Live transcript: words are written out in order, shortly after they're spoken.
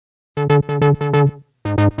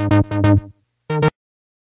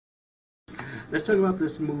let's talk about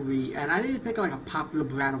this movie. And I didn't pick like a popular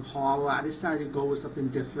brand of horror. I decided to go with something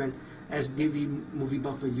different, as DVD movie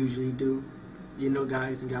buffers usually do. You know,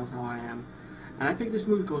 guys and gals, how I am. And I picked this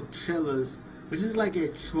movie called Chillers, which is like a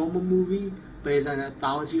trauma movie, but it's an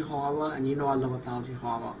anthology horror, and you know I love anthology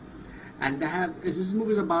horror. And this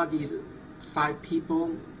movie is about these five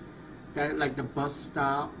people that like the bus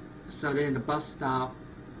stop. So they're in the bus stop,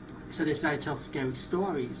 so they decide to tell scary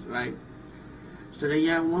stories, right? So then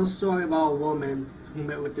you have one story about a woman who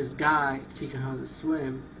met with this guy teaching her to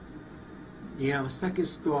swim. You have a second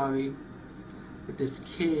story with this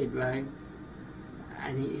kid, right?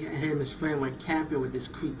 And him and his friend went camping with this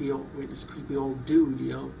creepy old dude,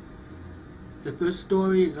 yo. The third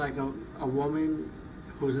story is like a woman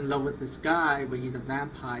who's in love with this guy, but he's a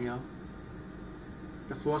vampire.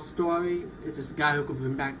 The fourth story is this guy who could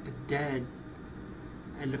bring back the dead.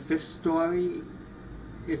 And the fifth story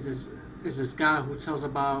is this guy who tells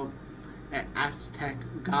about an Aztec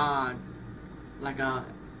god, like a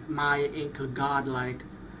Maya Inca god, like,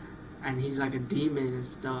 and he's like a demon and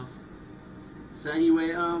stuff. So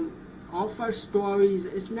anyway, all five stories,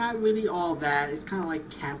 it's not really all that. It's kind of like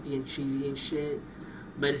campy and cheesy and shit,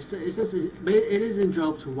 but but it is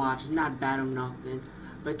enjoyable to watch. It's not bad or nothing.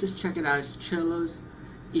 But just check it out. It's Chillers.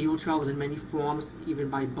 Evil travels in many forms, even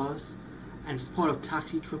by bus, and it's part of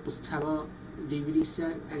Taxi Triple's Terror DVD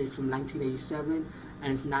set, and it's from 1987,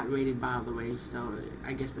 and it's not rated, by the way, so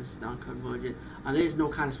I guess that's the uncut version. There's no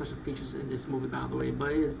kind of special features in this movie, by the way,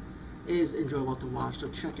 but it is enjoyable to watch, so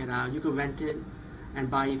check it out. You can rent it and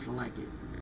buy it if you like it.